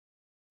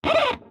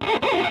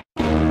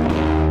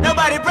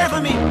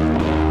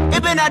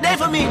midnight day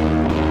for me.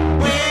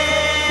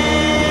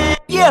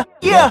 Yeah,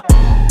 yeah.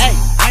 Hey,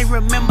 I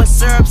remember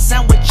syrup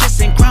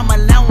sandwiches and crime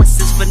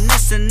allowances,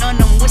 finessing on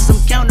them with some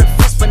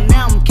counterfeits, but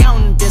now I'm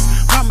counting this.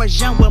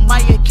 Parmesan where my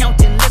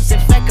accountant lives, in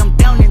fact I'm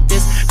down in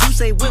this. You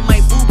say with my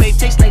boo babe,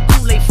 tastes like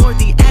Kool-Aid for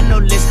the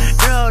analyst.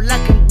 Girl,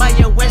 I can buy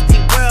your Westie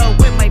world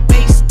with my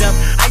base stuff.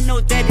 I know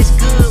that it's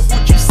good,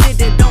 won't you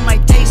sit it on my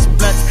taste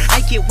buds?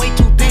 I get way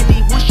too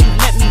petty once you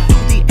let me do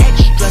the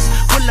extras.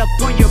 Pull up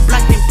on your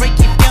block and break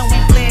it down, we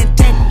playing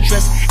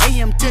Tetris.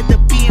 AM to the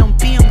PM,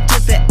 PM to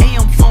the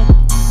AM phone.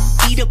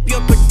 Eat up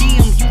your per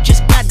diem, you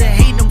just gotta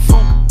hate them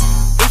phone.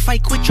 If I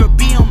quit your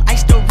BM, I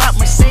still rock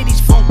Mercedes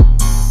phone.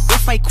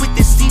 If I quit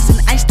this season,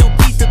 I still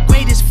be the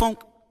greatest funk.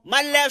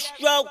 My left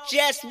stroke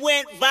just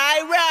went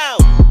viral.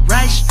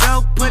 Right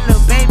stroke put a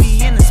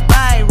baby in a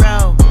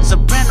spiral.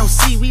 Soprano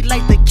C, we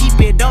like to keep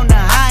it on the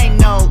high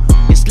note.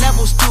 It's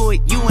levels to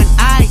it, you and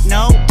I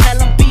know. Tell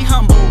them be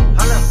humble.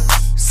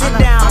 Sit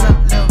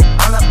down.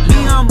 Be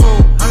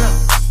humble.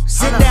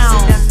 Sit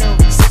down.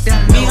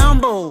 Be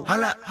humble.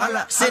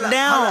 Sit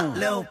down.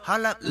 Be humble.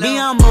 Sit down. Be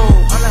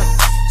humble.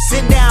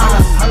 Sit down.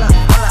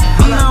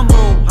 Be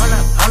humble.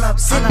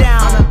 Sit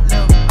down.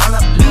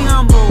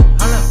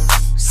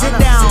 Be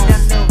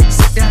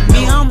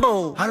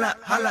humble.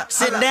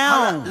 Sit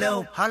down.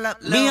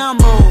 Be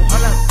humble.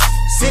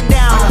 Sit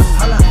down.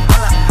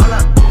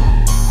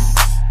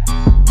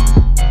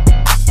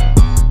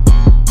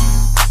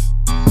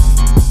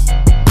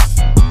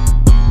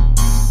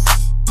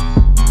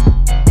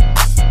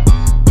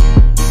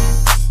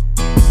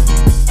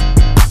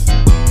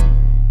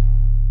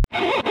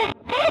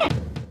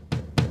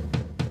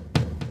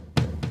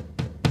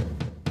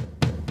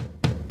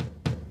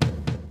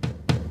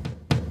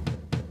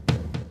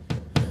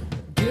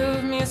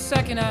 Give me a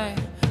second, I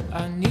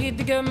need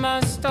to get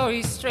my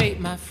story straight,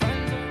 my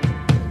friend.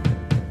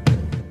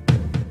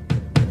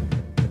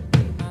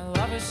 My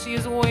lover, she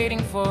is waiting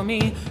for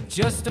me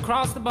just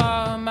across the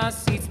bar. My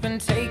seat's been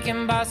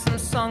taken by some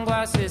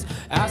sunglasses,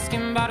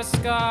 asking about a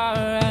scar.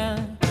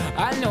 And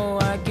I know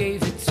I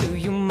gave it to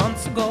you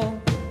months ago.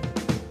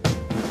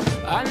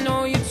 I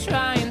know you're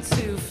trying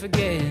to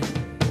forget,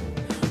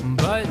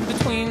 but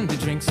between the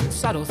drinks and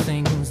subtle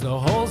things, the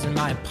holes in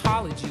my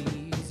apologies.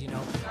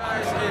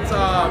 It's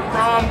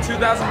prom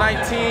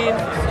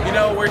 2019. You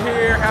know, we're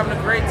here having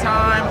a great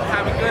time,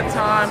 having a good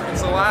time.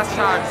 It's the last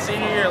time,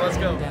 senior year, let's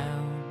go.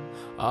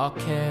 I'll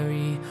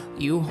carry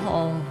you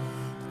home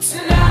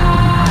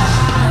tonight.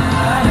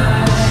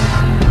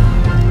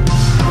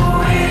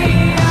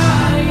 We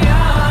are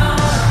young,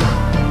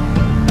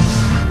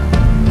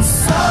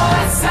 so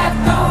let's set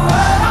the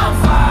world on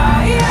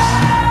fire.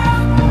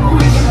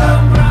 We can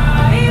burn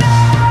brighter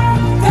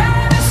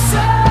than the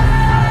sun.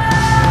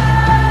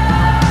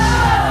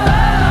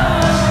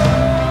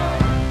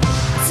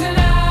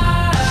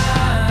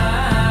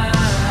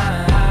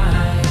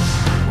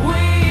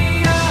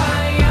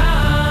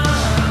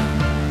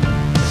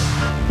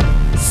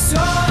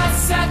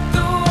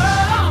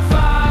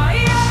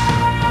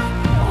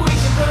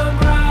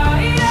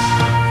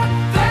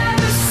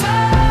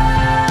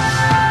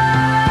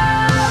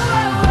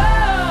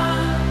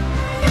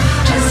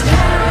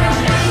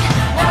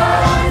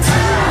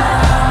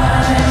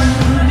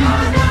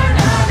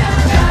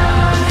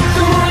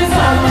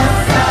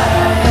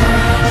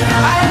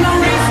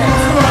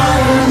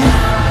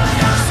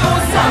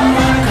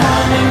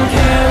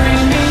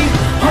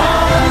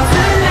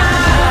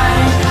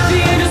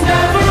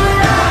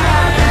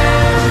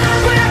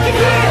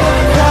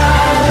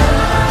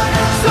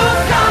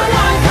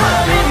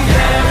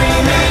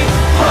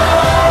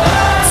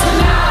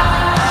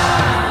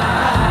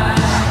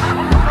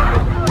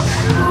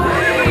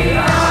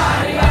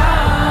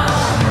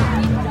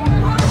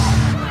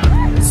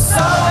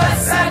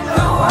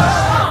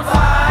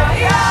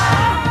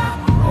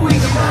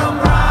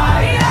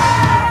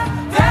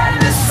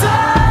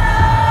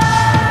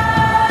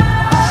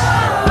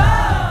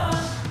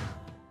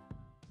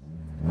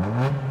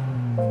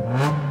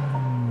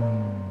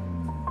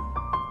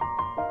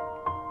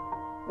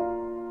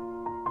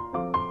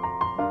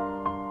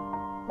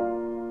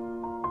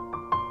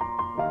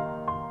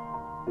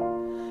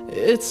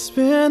 It's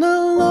been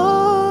a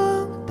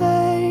long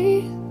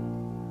day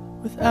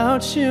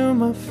without you,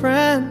 my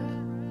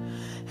friend,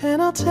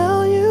 and I'll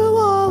tell you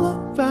all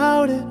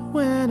about it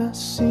when I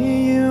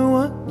see you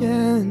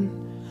again.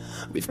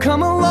 We've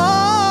come a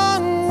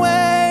long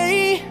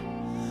way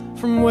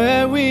from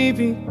where we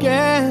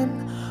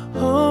began.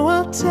 Oh,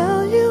 I'll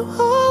tell you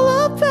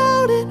all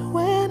about it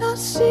when I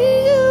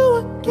see you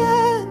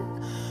again.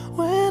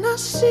 When I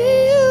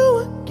see you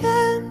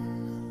again.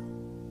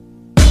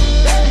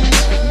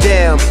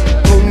 Damn,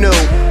 who knew?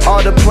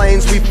 All the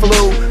planes we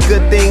flew,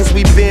 good things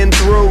we've been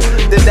through,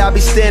 that I'll be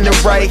standing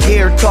right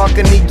here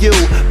talking to you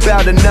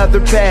about another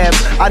path.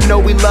 I know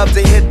we love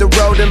to hit the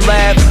road and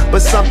laugh,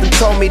 but something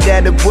told me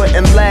that it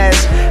wouldn't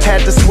last.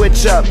 Had to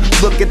switch up,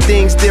 look at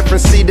things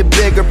different, see the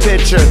bigger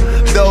picture.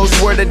 Those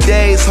were the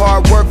days,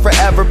 hard work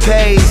forever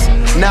pays.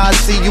 Now I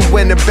see you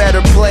in a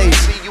better place.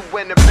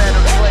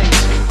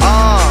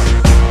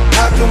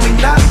 How can we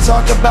not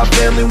talk about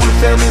family when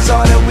family's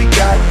all that we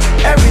got?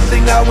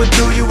 Everything I went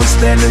through, you were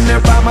standing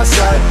there by my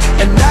side,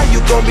 and now you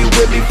gon' be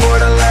with me for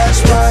the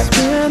last ride. It's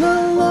been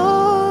a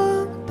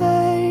long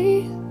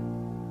day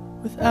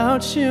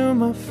without you,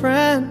 my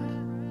friend,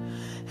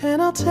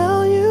 and I'll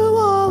tell you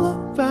all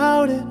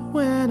about it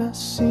when I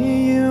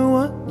see you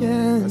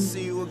again. I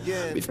see you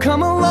again. We've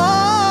come a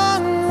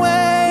long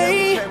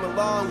way, yeah, we came a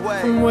long way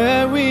from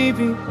where we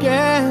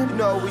began. You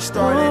know, we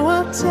started. Oh,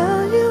 I'll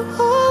tell you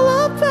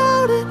all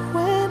about it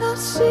when I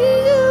see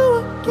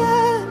you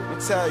again. Let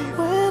me tell you.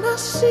 When I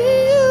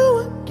see you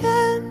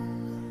again.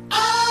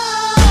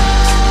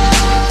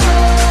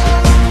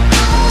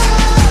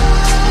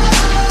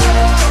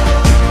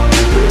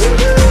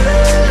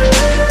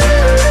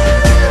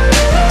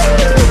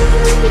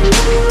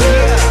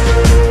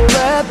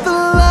 Let the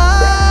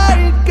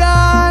light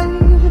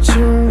guide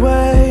your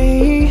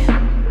way.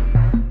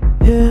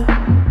 Yeah.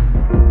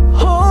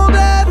 Hold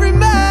every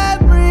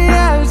memory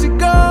as you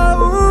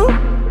go,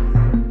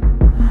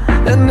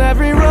 and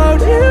every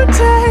road you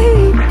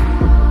take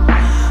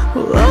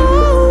will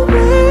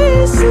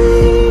always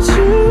lead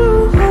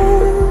you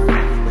home.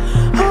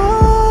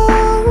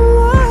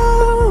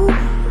 Oh,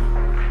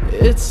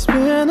 it's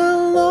been a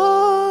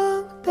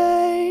long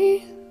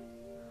day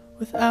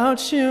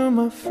without you,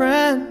 my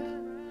friend,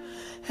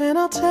 and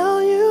I'll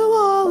tell you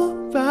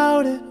all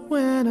about it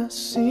when I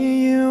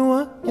see you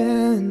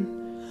again.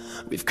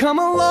 We've come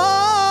a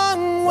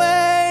long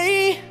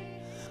way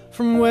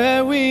from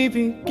where we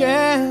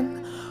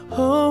began.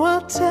 Oh,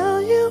 I'll tell